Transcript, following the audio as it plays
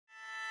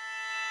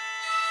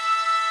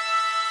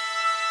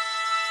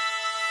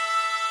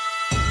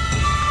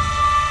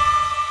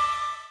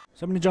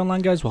So I'm John Line,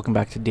 guys. Welcome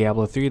back to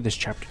Diablo 3. This is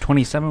chapter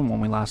 27.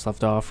 When we last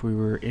left off, we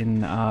were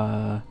in,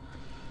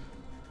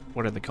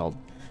 what are they called?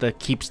 The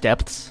Keep's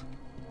Depths.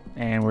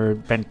 And we're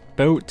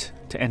about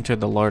to enter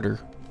the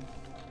Larder.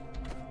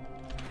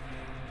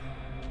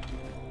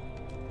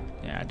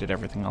 Yeah, I did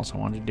everything else I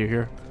wanted to do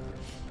here.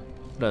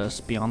 Let us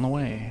be on the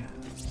way.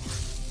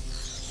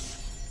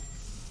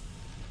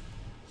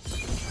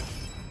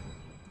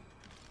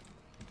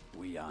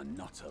 We are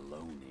not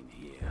alone in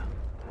here.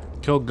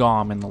 Kill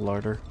Gom in the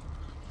Larder.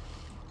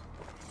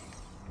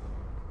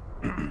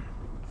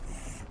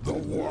 The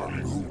one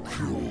who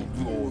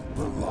killed Lord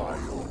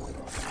Belial.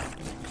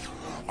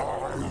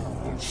 I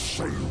will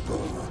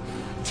savor,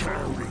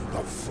 tearing the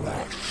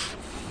flesh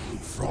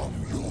from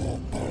your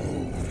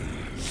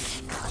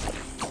bones.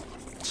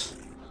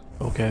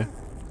 Okay.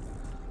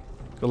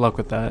 Good luck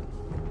with that.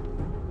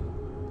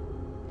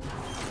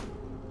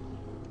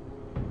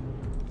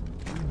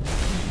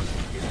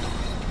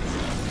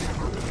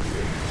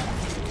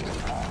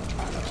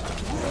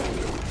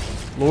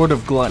 Lord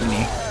of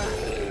Gluttony.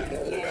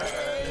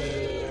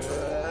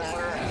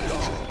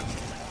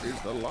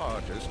 The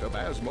largest of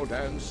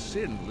Asmodan's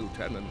sin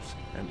lieutenants,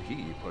 and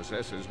he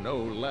possesses no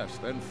less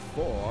than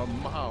 4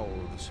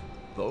 mouths.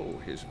 Though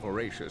his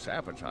voracious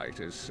appetite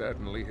is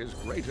certainly his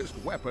greatest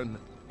weapon,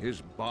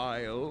 his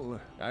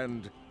bile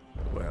and,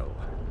 well,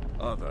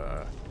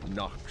 other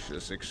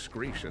noxious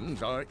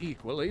excretions are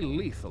equally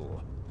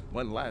lethal.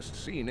 When last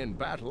seen in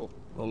battle,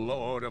 the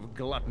Lord of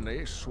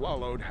Gluttony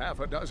swallowed half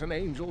a dozen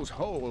angels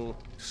whole,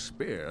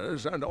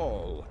 spears and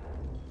all.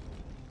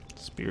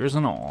 Spears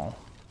and all.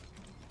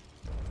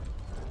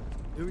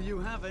 Do you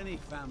have any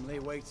family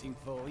waiting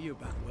for you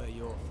back where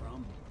you're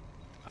from?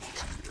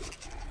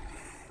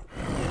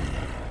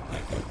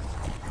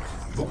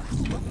 The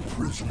human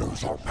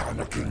prisoners are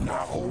panicking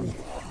now.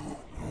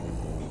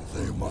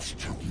 They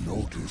must have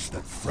noticed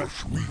that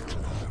fresh meat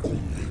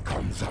only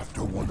comes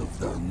after one of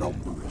their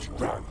number is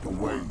dragged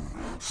away,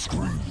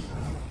 screaming.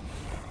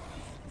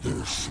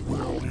 This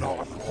will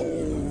not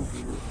hold.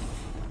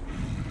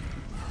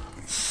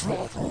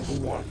 Slaughter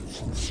the ones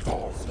who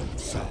starve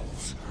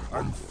themselves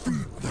and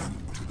feed them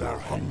to their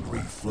hungry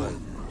friends.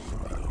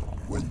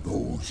 When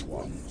those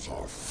ones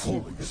are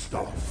fully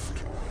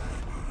stuffed,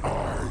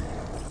 I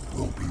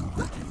will be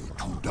ready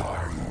to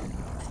die.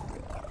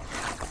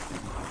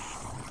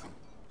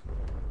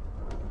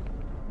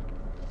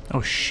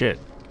 Oh shit.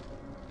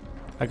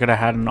 I could have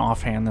had an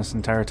offhand this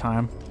entire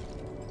time.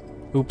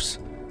 Oops.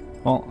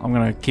 Well, I'm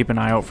gonna keep an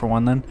eye out for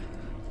one then.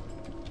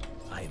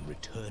 I am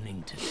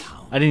returning to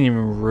town. I didn't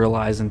even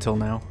realize until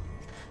now.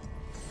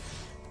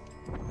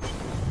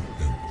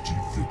 Empty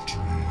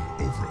victory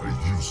over a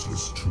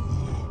useless tool.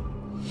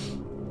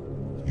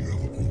 You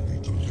have only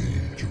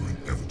delayed your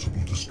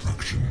inevitable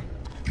destruction.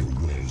 Your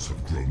walls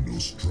have grown no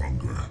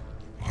stronger.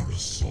 Our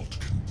assault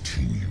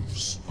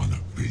continues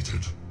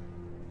unabated.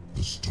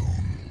 The stone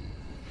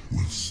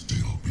will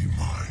still be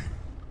mine.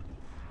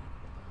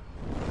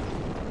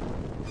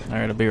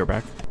 Alright, I'll be right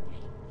back.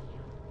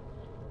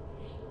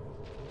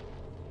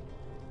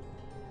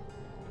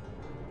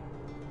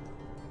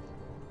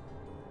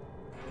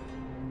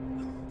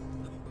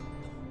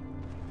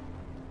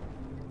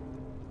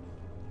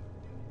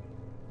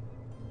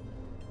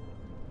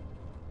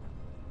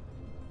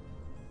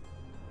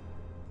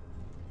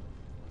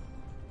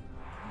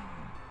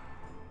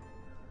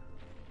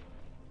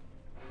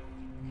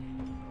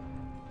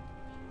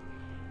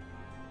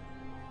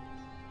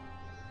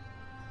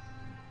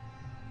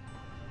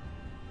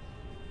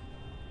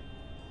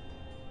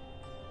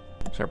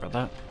 Sorry about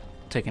that.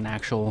 Take an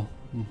actual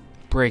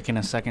break in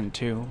a second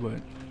too,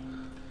 but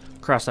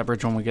cross that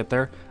bridge when we get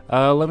there.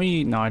 No,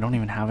 I don't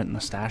even have it in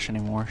the stash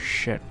anymore.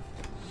 Shit.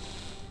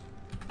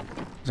 I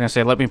was gonna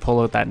say, let me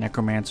pull out that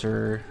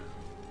necromancer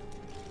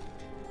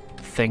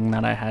thing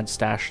that I had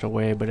stashed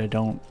away, but I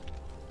don't.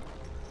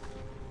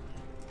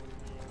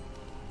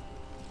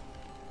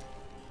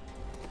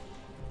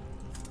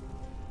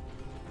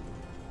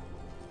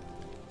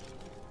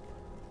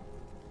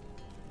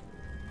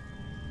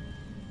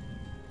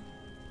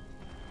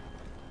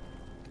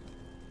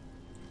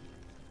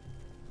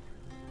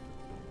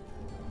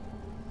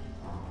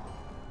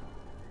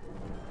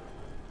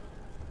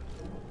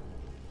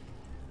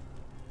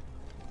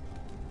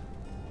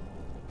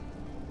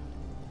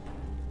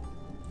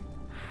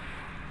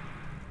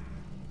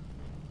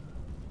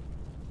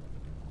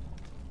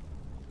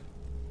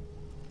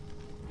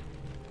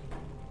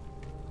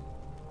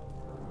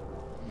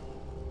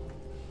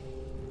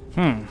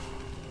 I'll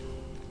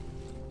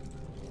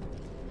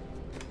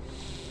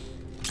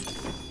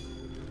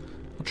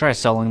try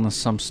selling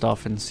some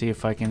stuff and see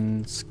if I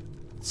can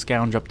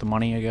scounge up the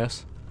money, I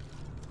guess.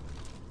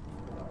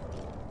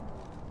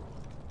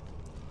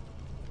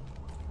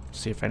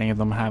 See if any of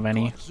them have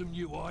any. Got some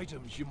new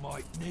items you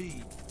might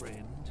need,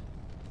 friend.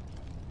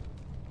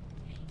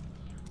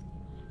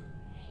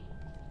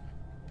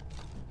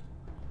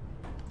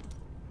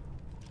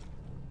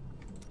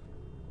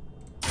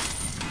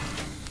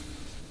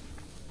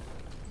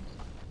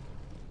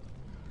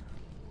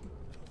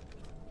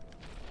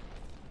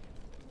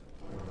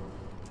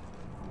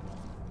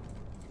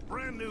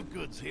 brand new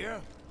goods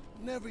here.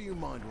 Never you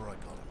mind where I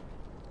got them.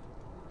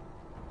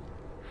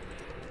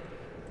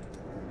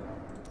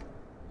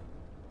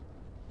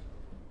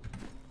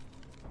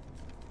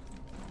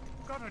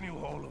 Got a new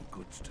haul of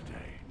goods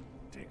today.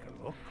 Take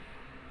a look.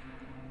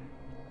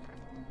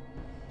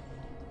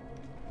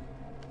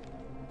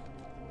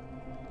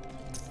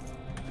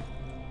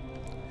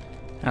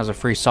 Has a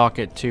free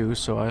socket too,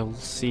 so I'll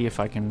see if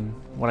I can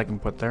what I can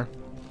put there.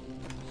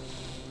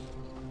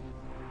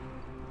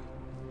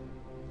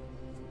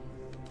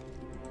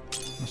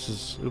 This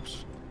is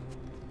oops.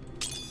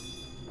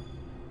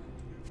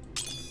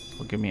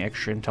 Will give me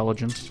extra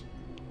intelligence.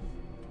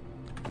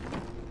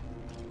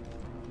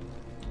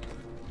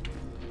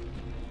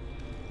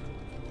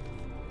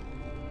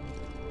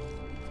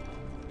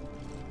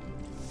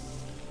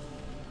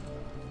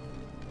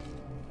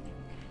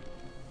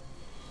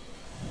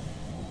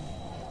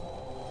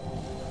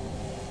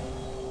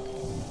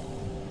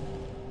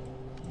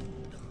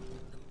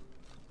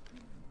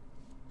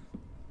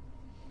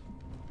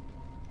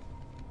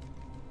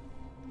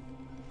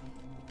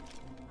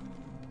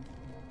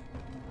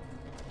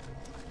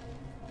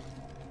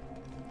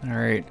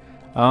 Alright.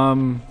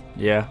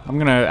 Yeah, I'm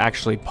gonna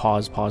actually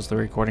pause the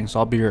recording, so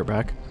I'll be right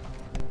back.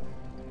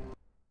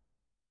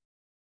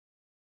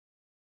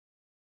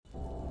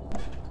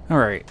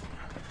 Alright.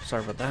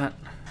 Sorry about that.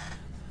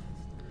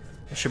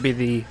 It should be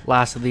the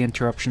last of the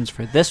interruptions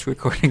for this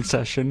recording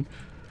session.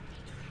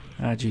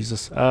 Ah,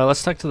 Jesus.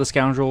 Let's talk to the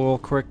scoundrel real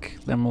quick,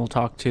 then we'll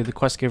talk to the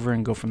quest giver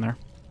and go from there.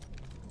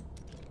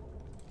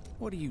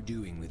 What are you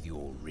doing with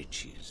your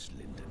riches,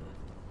 Lyndon?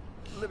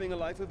 Living a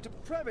life of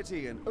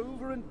depravity and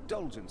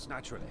overindulgence,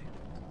 naturally.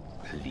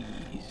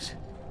 Please.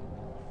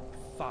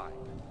 Fine.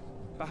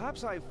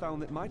 Perhaps I've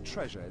found that my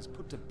treasure is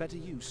put to better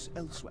use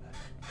elsewhere.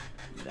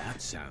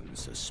 That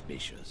sounds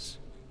suspicious.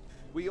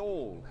 We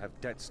all have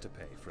debts to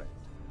pay, friend.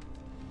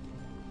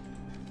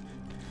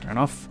 Fair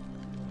enough.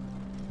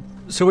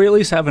 So we at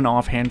least have an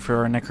offhand for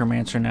our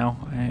necromancer now.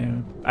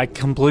 I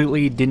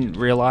completely didn't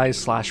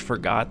realize /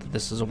 forgot that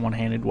this is a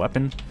one-handed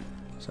weapon.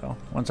 So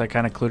once I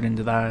kind of clued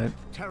into that.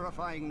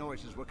 Terrifying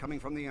noises were coming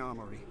from the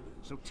armory,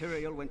 so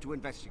Tyrael went to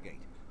investigate.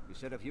 He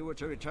said if you were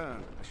to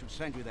return, I should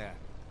send you there.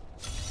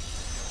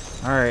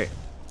 Alright,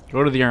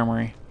 go to the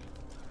armory.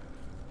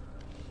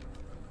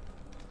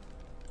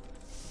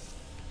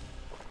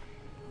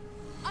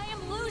 I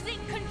am losing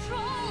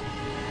control!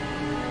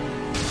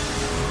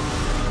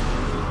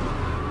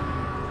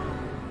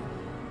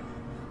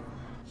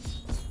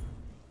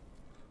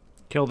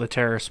 Kill the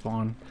terror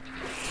spawn.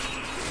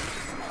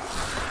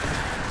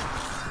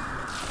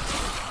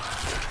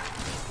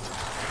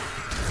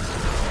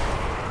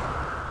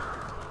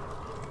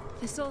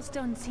 The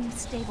soulstone seems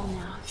stable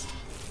now.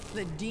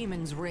 The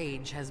demon's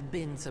rage has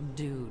been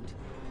subdued.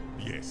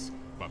 Yes,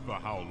 but for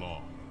how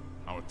long?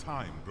 Our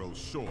time grows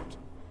short.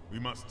 We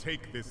must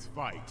take this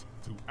fight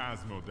to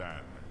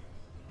Asmodan.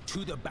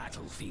 To the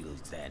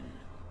battlefield, then.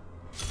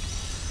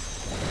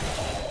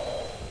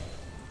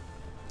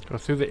 Go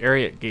through the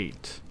area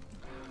gate.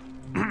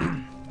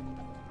 I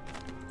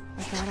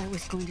thought I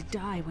was going to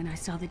die when I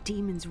saw the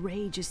demon's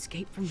rage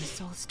escape from the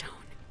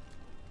soulstone.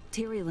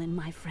 Tyrael and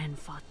my friend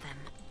fought them,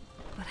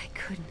 but I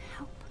couldn't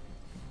help.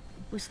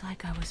 It was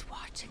like I was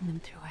watching them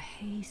through a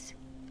haze.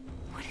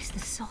 What is the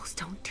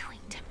soulstone doing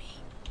to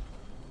me?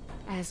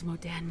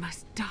 Asmodan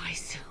must die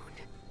soon.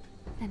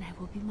 Then I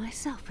will be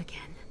myself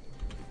again.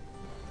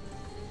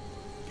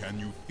 Can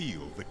you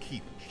feel the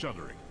keep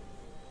shuddering?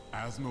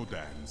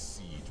 Asmodan's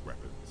siege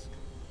weapons.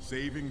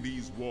 Saving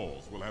these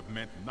walls will have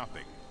meant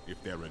nothing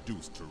if they're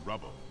reduced to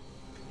rubble.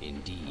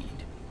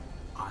 Indeed.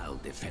 I'll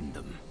defend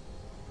them.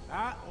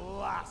 At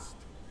last.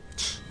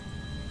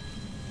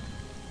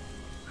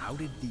 How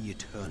did the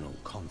eternal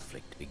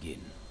conflict begin?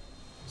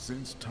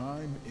 Since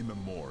time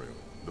immemorial,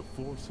 the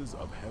forces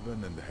of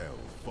heaven and hell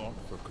fought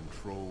for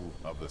control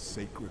of the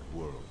sacred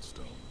world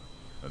stone,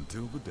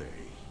 until the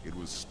day it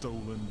was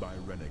stolen by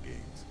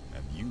renegades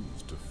and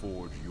used to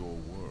forge your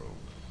world.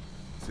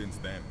 Since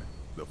then,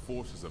 the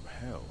forces of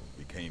hell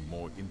became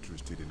more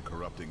interested in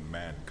corrupting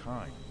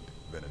mankind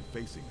than in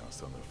facing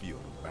us on the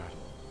field of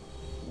battle.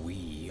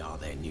 We are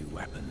their new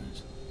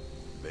weapons.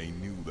 They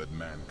knew that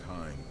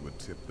mankind would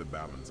tip the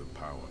balance of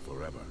power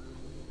forever,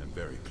 and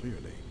very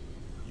clearly,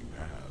 you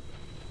have.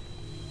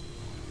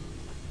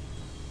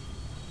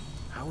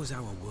 How was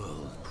our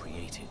world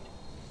created?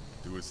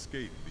 To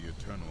escape the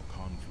eternal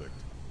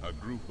conflict, a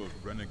group of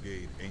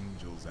renegade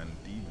angels and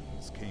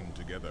demons came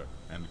together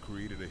and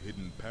created a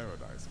hidden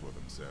paradise for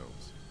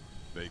themselves.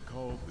 They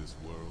called this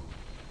world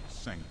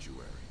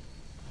Sanctuary.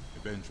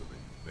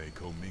 Eventually, they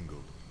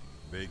commingled.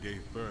 They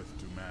gave birth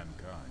to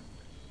mankind.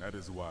 That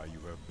is why you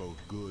have both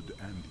good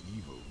and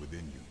evil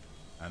within you,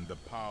 and the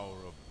power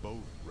of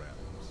both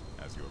realms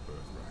as your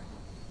birthright.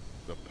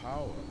 The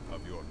power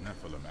of your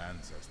Nephilim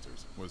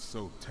ancestors was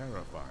so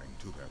terrifying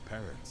to their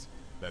parents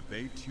that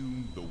they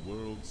tuned the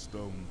world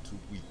stone to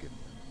weaken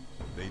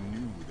them. They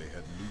knew they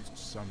had loosed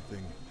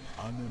something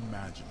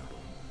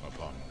unimaginable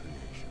upon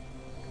creation.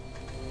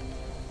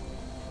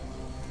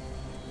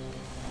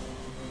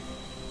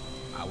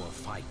 Our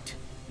fight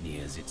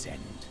nears its end.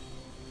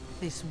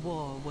 This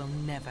war will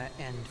never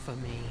end for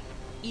me.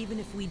 Even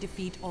if we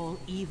defeat all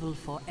evil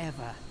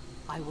forever,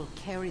 I will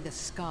carry the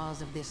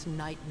scars of this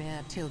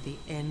nightmare till the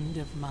end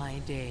of my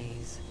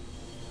days.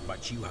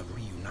 But you have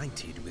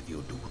reunited with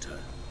your daughter.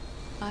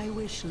 I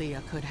wish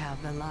Leah could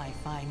have the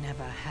life I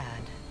never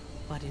had.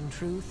 But in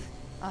truth,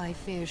 I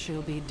fear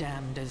she'll be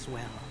damned as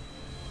well.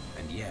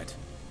 And yet,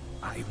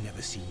 I've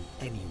never seen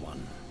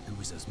anyone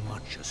who is as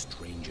much a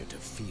stranger to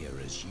fear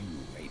as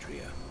you,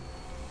 Adria.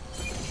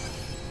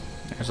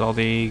 There's all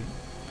the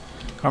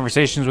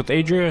conversations with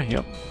Adria.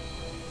 Yep.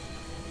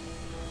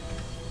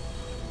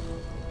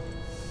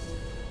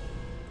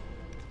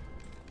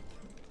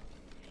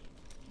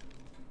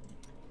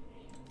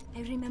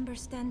 I remember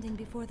standing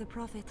before the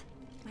Prophet,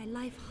 my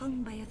life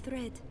hung by a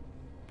thread,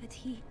 but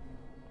he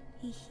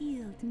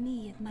healed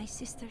me and my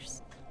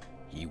sisters.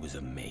 He was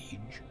a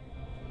mage?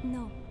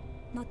 No,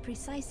 not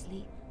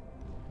precisely.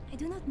 I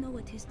do not know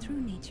what his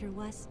true nature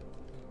was,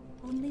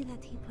 only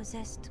that he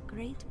possessed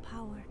great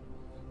power.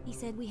 He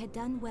said we had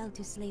done well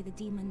to slay the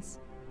demons.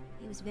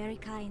 He was very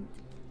kind.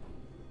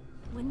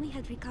 When we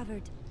had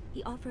recovered,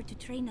 he offered to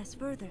train us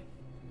further.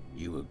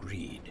 You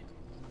agreed?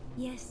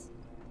 Yes,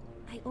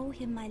 I owe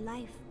him my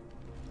life.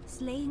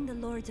 Slaying the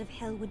Lords of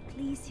Hell would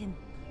please him.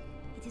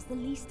 It is the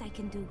least I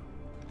can do.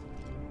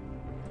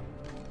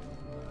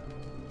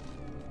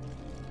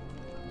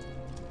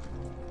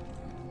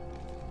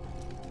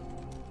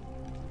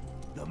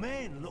 The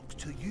men look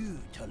to you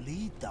to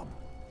lead them.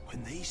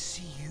 When they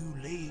see you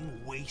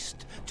laying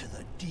waste to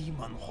the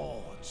demon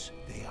hordes,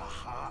 they are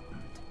heartened.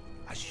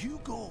 As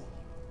you go,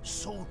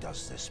 so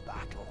does this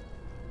battle.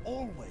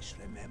 Always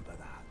remember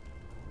that.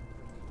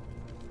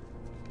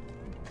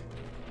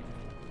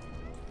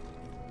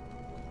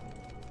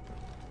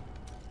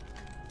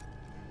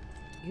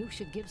 You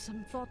should give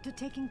some thought to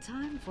taking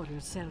time for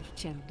yourself,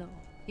 Cerdo.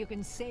 You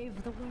can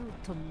save the world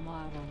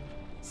tomorrow.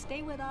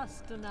 Stay with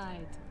us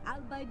tonight.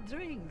 I'll buy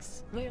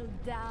drinks. We'll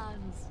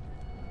dance.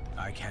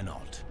 I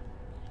cannot.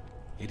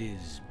 It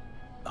is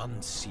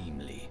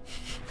unseemly.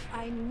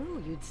 I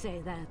knew you'd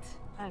say that.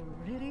 I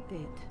really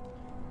did.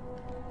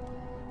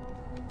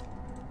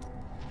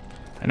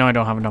 I know I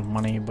don't have enough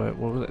money, but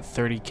what was it?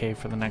 30k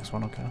for the next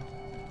one, okay.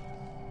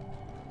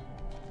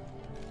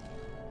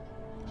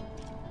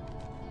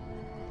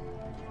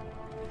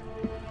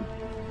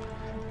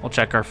 We'll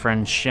check our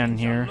friend Shen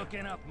here.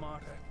 Looking up,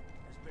 Martyr.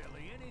 There's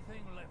barely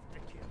anything left to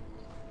kill.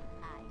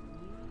 I knew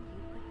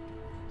you could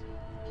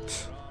do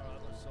it. There are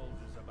other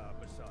soldiers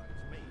about besides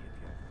me, if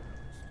you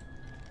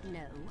haven't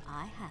noticed. No,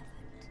 I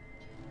haven't.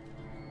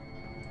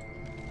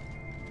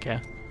 Okay.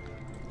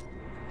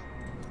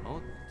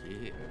 Oh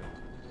dear.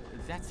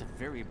 That's a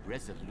very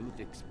resolute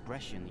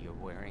expression you're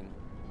wearing.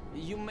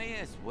 You may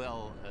as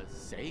well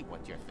say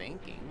what you're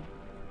thinking.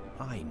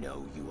 I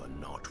know you are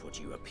not what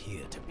you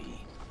appear to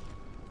be.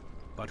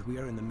 But we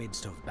are in the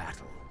midst of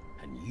battle,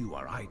 and you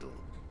are idle.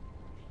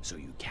 So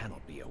you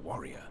cannot be a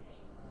warrior.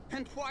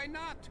 And why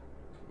not?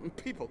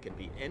 People can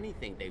be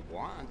anything they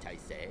want, I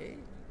say.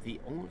 The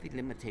only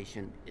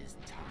limitation is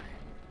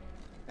time.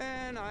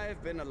 And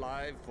I've been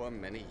alive for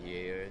many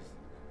years.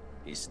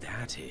 Is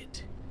that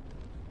it?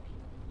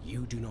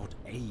 You do not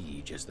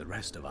age as the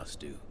rest of us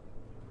do.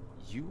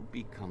 You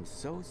become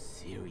so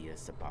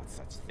serious about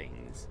such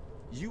things.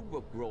 You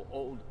will grow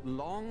old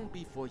long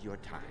before your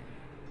time.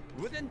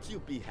 Wouldn't you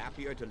be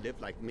happier to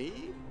live like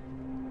me?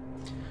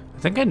 I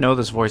think I know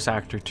this voice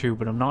actor too,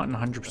 but I'm not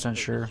 100%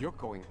 sure. You're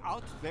going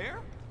out there?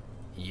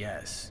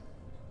 Yes.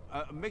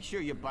 Make sure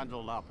you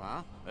bundle up,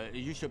 huh?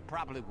 You should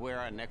probably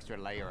wear an extra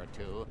layer or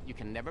two. You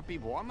can never be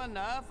warm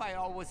enough, I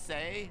always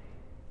say.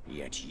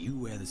 Yet you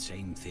wear the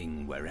same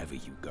thing wherever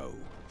you go.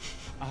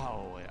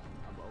 Oh,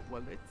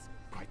 well, it's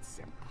quite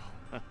simple.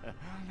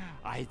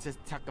 I just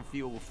tuck a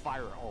few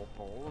fire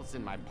opals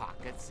in my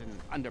pockets and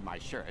under my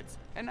shirts,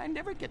 and I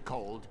never get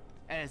cold.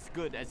 As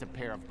good as a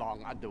pair of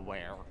long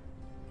underwear.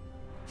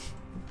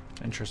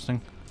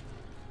 Interesting.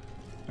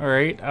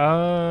 Alright,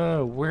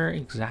 where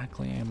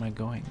exactly am I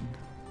going?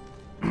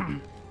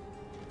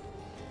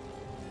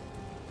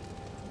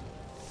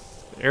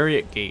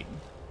 Ariat Gate.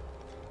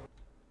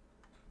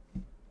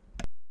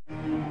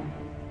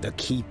 The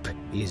keep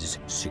is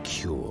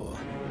secure.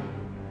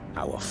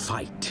 Our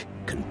fight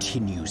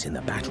continues in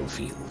the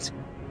battlefield,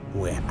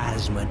 where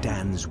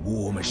Azmodan's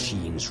war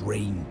machines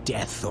rain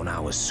death on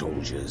our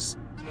soldiers.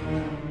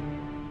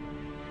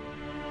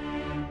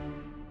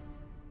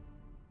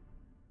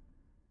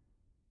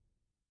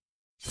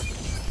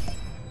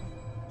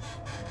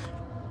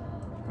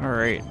 All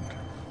right.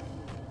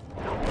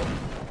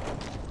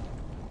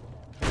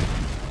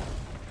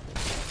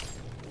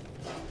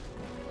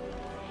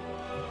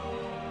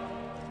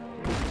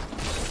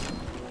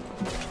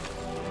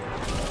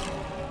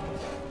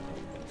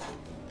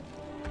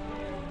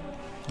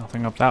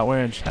 Nothing up that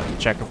way. I just have to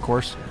check, of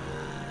course.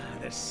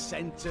 The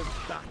scent of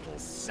battle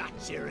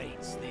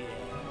saturates the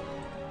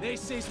air.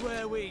 This is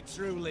where we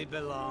truly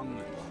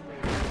belong.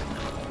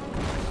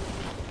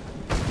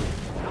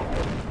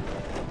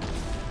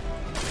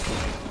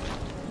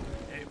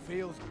 It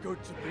feels good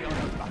to be on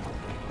a battlefield.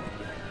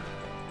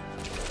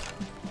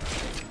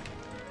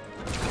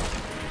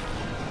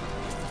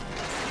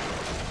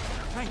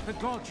 Thank the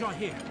gods you're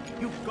here.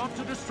 You've got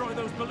to destroy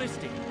those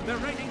ballistae. They're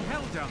raining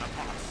hell down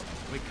upon us.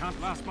 We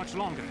can't last much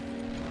longer.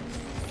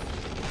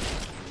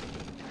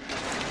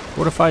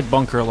 Fortified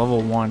bunker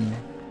level 1.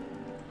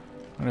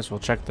 I guess we'll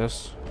check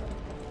this.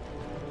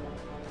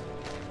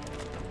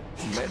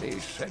 Many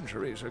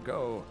centuries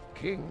ago,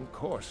 King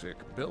Corsic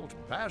built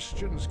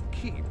Bastion's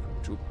Keep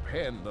to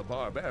pen the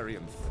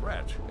barbarian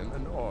threat in the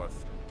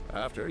north.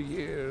 After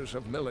years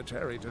of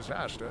military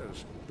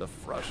disasters, the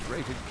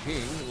frustrated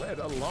king led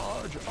a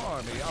large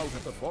army out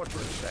of the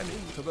fortress and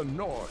into the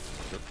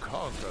north to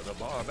conquer the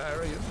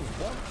barbarians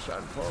once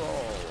and for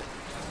all.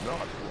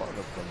 Not one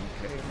of them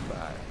came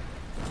back.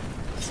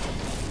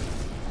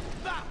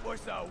 That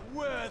was a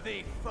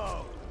worthy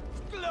foe!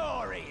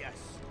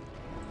 Glorious!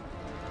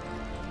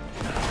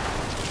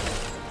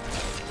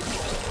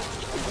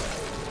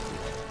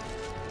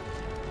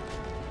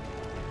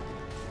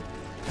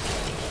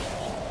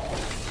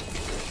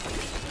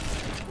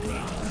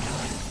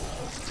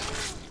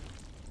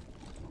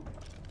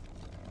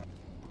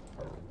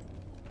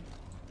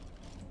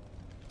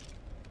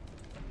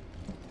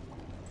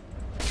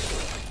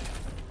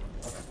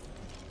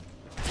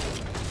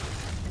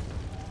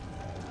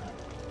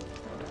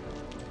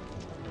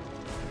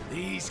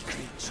 These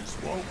creatures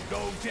won't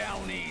go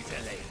down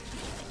easily.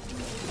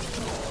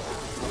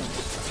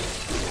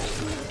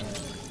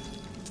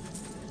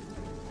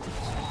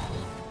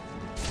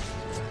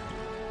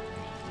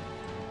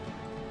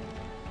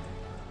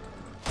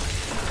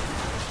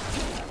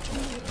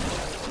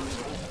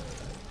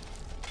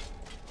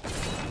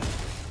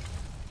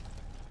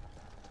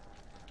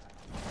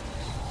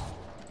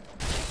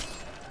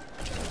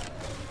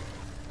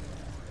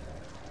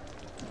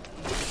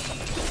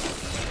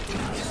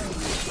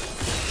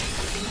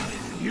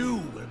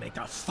 You will make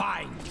a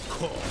fine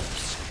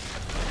corpse.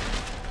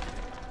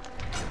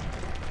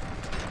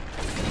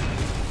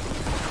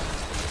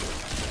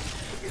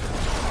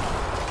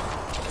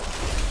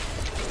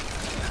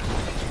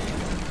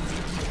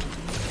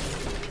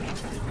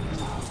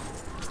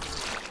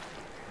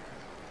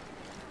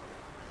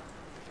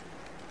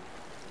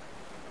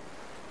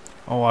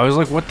 Oh, I was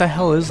like, what the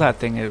hell is that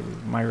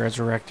thing? My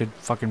resurrected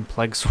fucking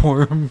plague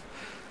swarm.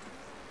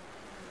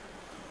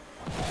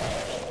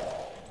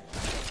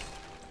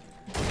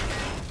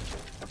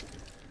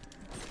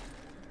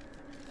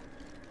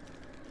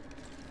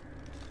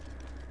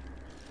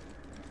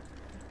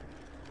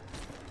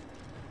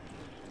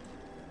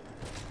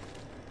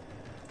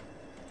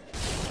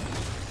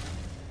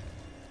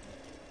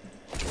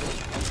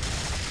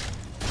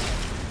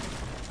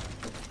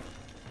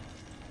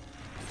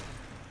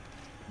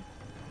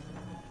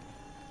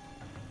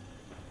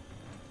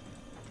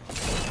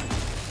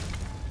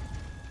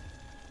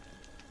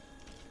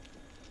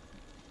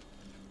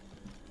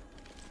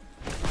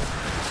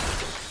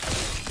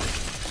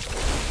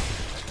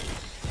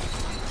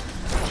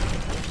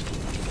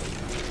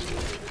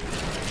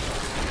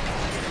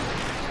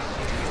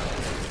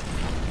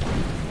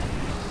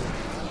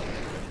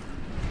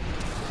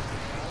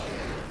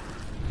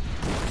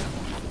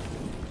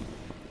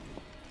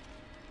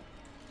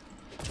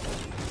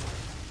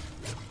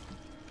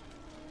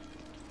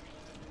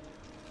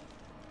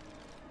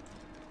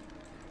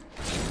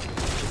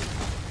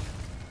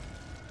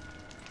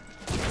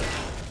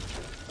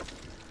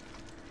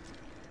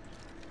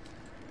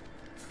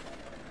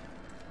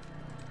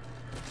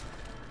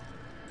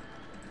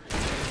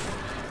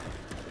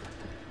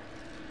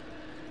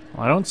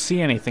 Well, I don't see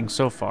anything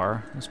so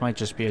far. This might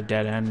just be a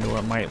dead end, or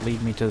it might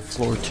lead me to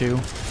floor 2.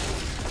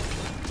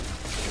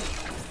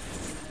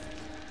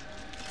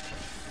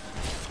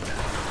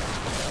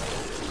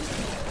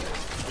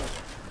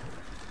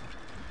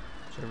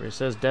 So it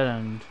says dead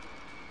end.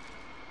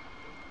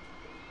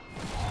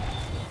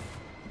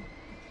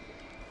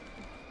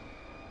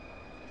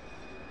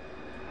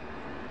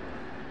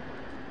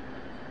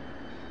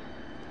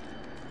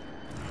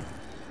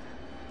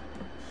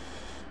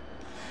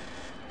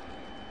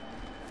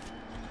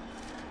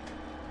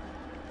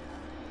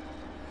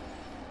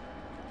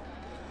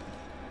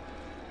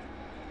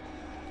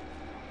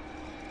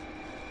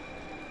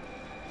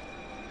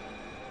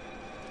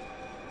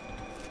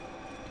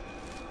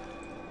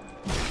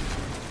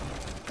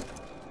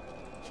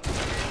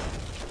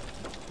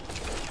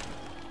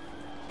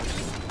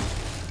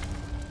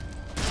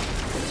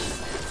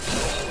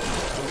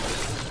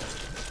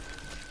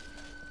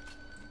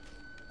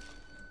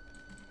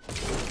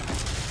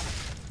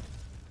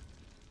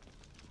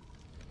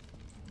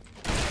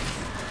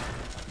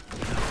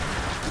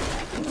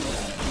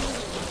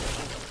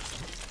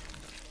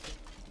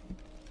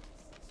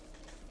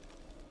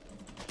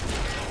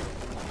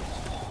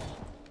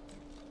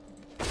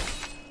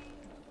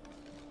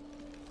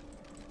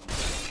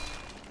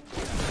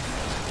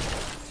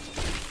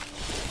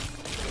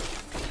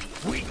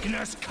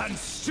 Weakness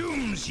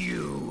consumes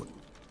you!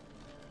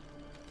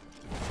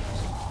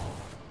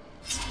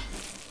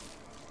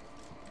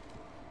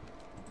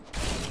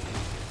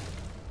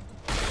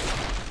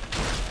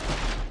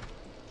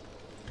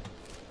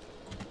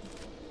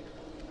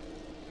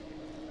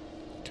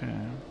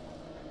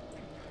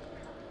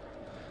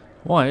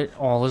 What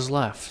all is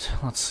left?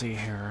 Let's see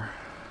here.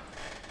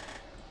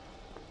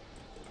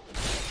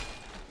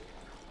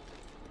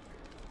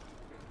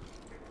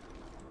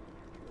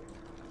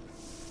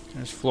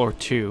 There's floor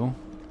 2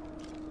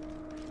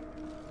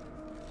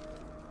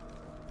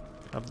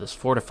 of this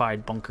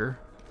fortified bunker.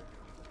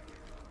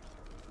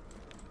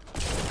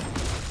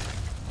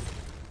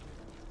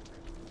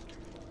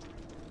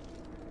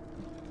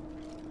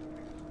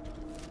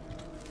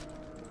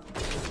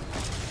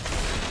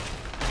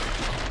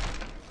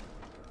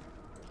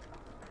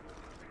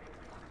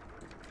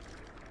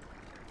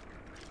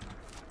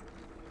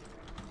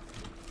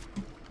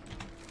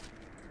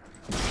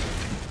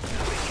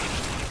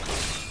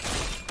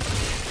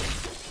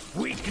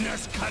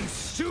 Weakness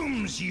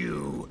consumes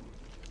you!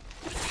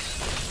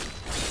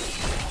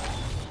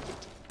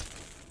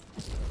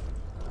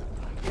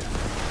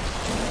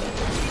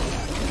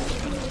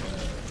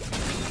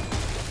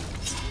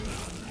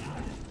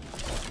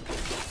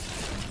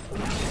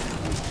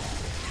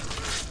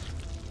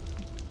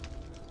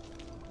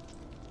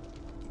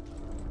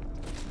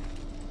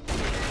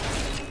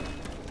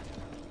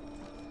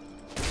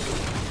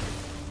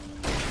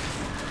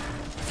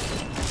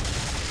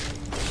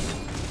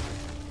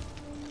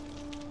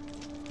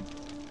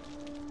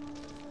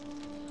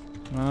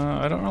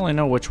 I don't really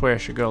know which way I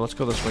should go. Let's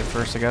go this way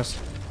first, I guess.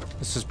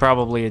 This is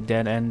probably a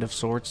dead end of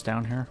sorts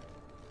down here.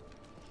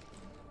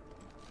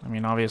 I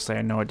mean, obviously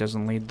I know it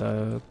doesn't lead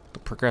the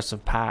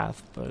progressive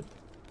path, but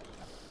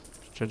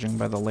judging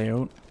by the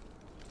layout,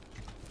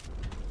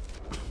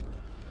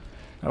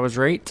 I was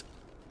right.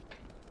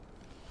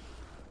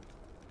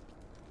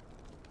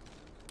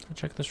 Did I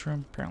check this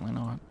room? Apparently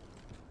not.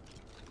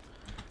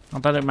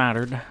 Not that it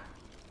mattered.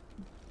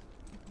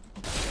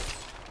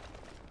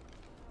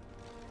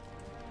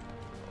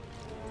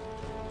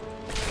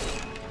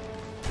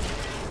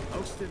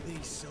 Most of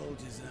these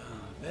soldiers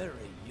are very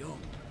young.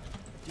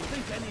 Do you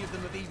think any of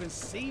them have even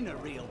seen a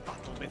real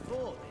battle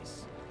before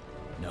this?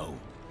 No.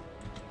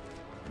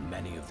 And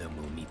many of them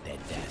will meet their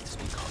deaths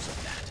because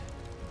of that.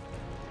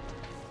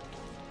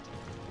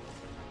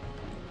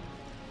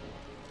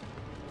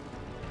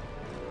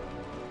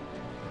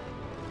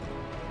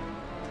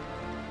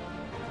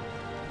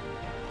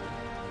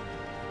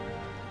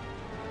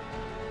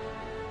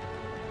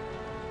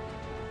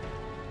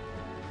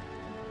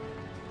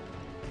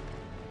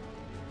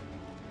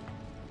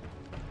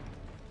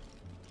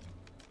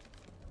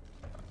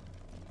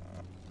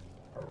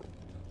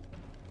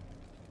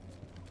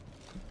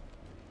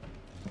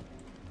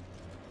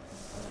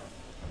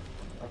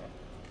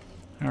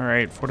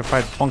 Alright,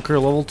 fortified bunker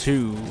level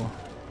 2.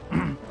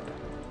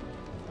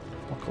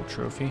 Buckle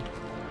trophy.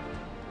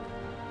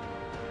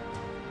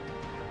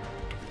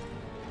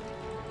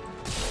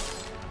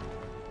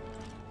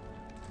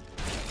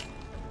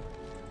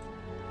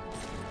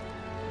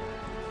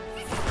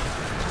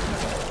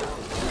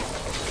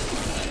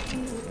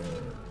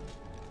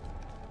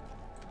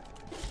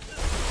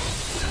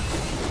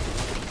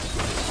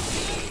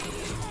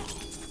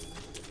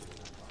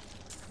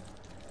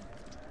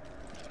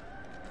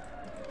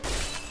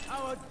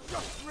 Our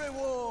just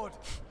reward!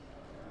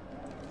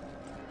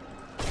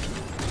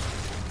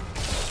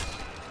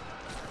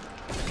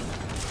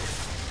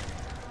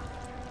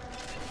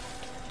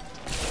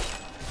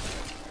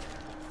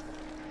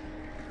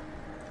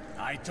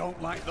 I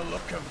don't like the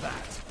look of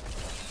that.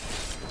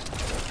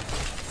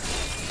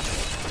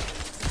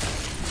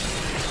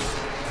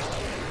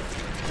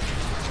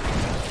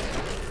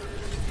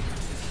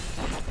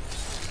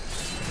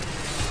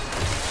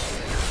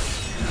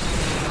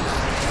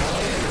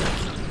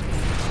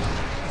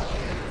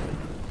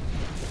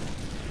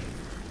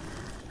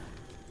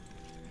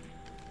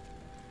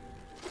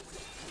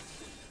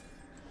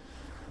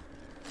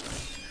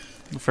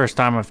 The first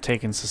time I've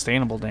taken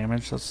sustainable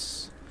damage.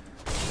 That's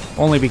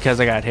only because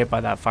I got hit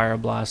by that fire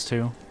blast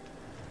too.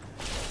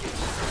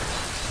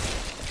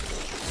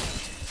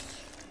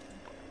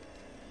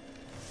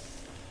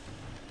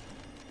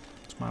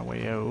 It's my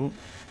way out.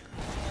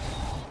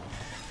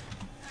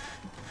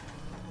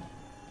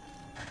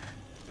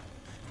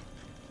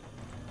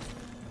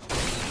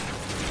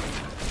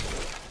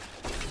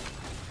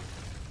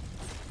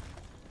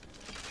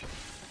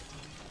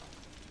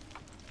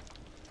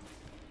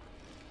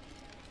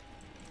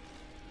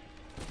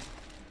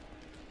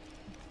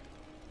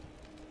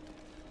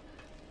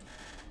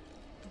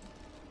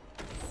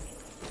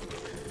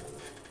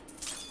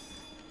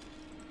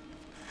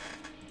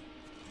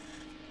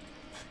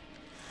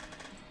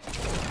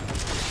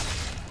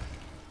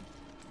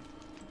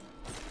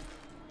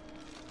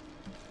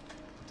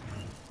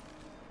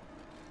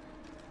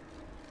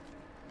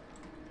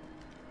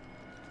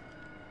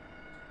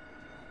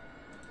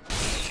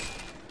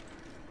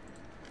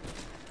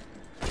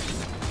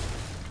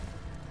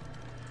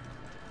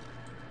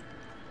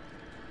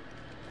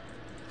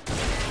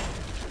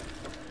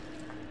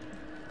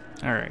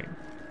 Alright.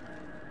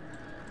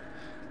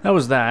 That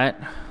was that.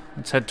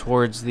 Let's head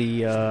towards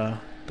the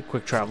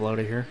quick travel out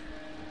of here.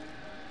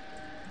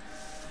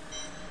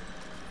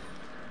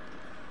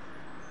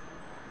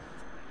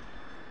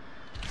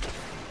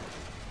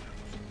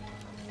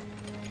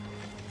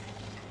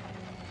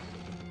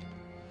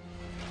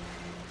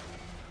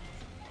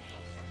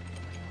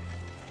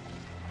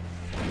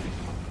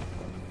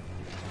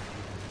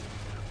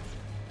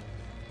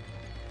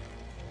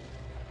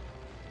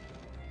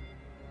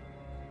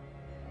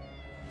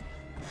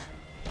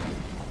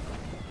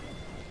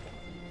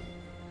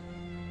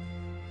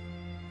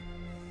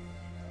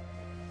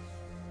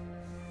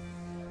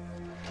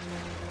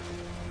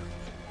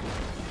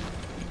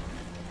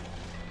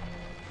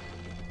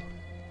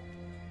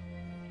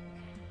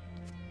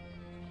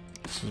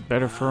 This is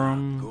better for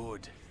him.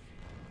 Good.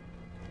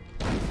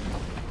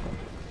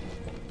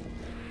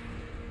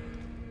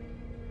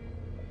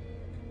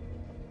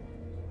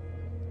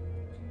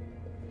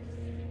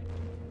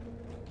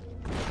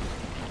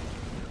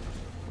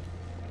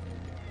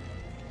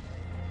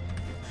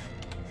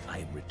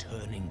 I'm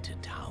returning to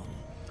town.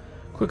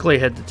 Quickly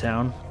head to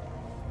town.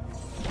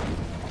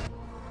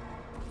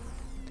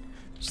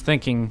 Just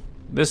thinking,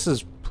 this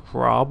is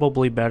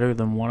probably better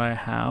than what I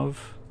have.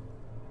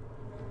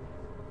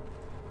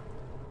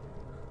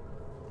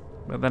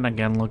 But then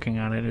again, looking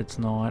at it, it's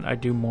not. I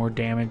do more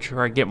damage,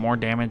 or I get more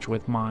damage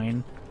with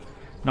mine.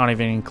 Not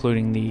even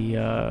including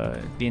the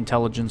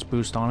intelligence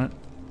boost on it.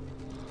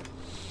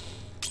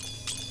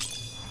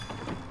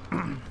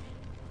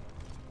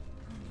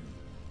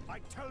 I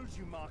told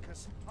you,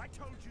 Marcus. I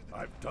told you that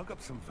I've dug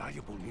up some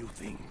valuable new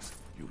things.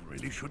 You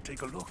really should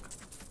take a look.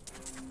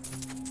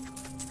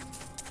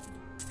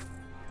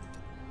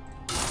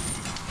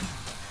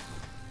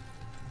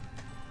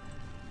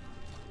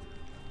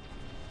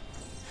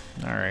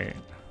 Alright.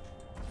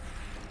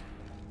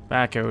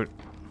 Back out.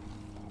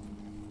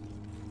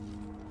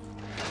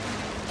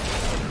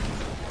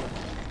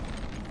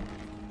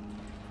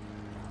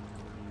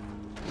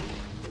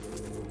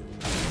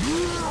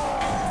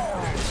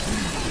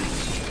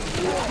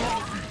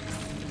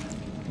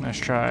 Nice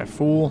try,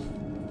 fool.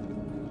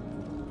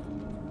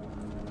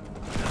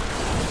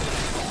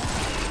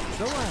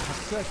 Though I have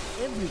searched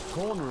every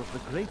corner of the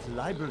great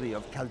library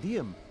of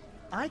Chaldeum,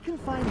 I can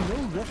find no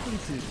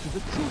references to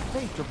the true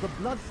fate of the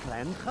Blood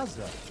Clan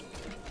Khazra.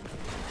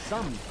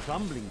 Some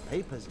crumbling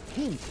papers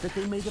hint that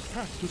they made a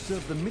pact to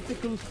serve the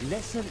mythical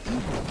lesser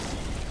evils.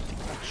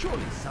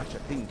 Surely such a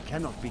thing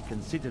cannot be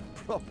considered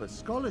proper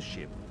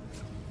scholarship.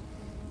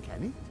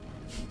 Can it?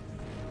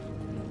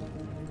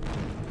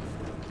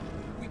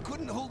 We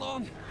couldn't hold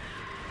on.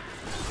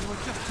 There were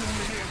just too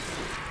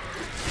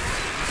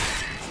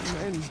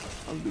many. Men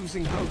are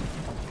losing hope.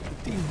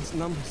 The demons'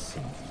 numbers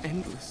seem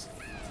endless.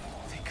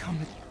 They come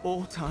at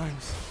all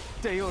times,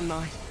 day or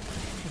night.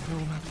 The no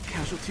amount of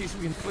casualties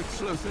we inflict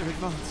slows their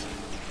advance.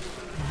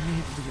 We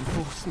need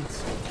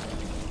reinforcements.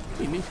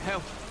 We need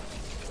help.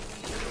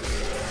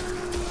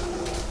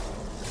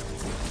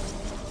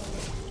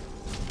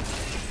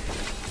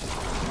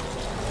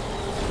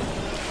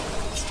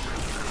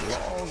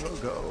 Long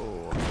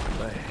ago,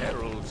 the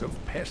heralds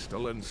of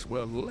pestilence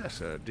were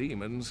lesser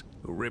demons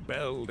who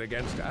rebelled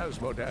against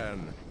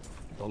Asmodan.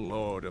 The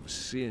Lord of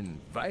Sin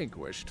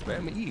vanquished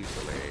them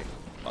easily,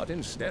 but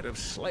instead of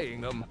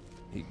slaying them,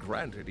 he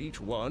granted each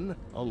one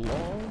a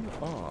long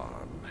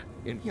arm.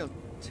 You're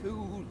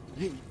too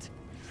late.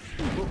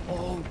 We will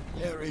all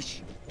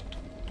perish.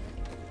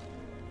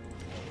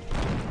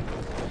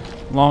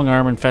 Long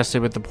arm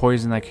infested with the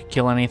poison that could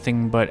kill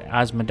anything but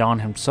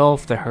Asmodan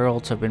himself. The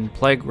heralds have been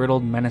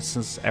plague-riddled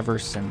menaces ever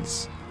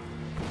since.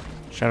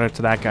 Shout out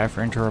to that guy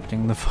for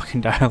interrupting the fucking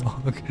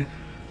dialogue.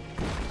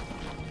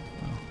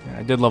 Yeah,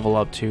 I did level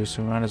up too,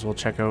 so we might as well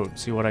check out,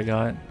 see what I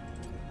got.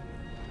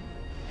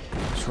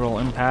 Let's roll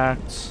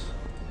impact.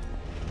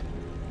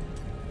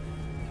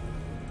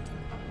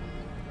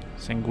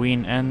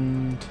 Sanguine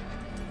End.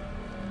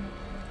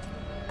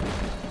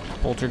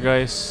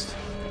 Poltergeist.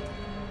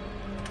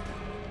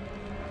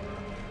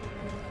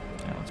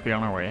 Yeah, let's be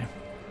on our way.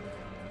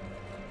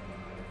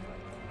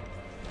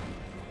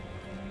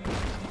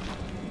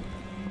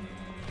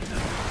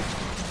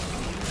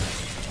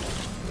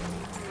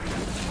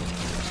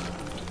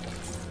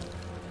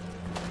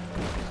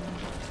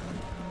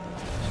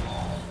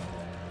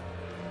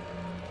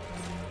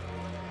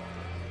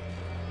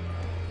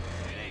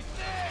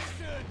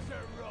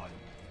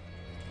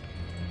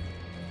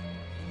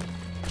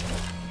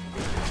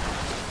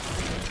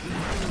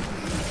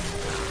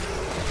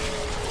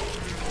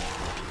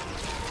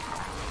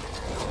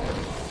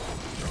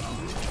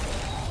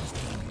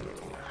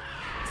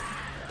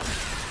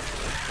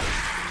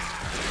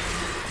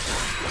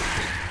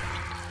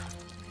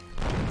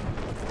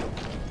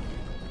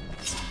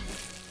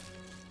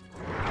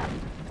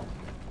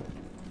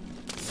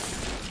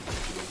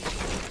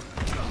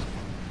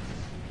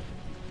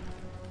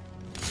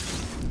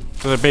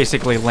 So they're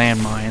basically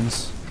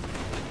landmines.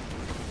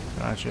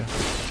 Gotcha.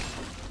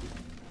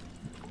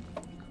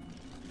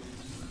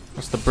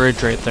 That's the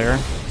bridge right there.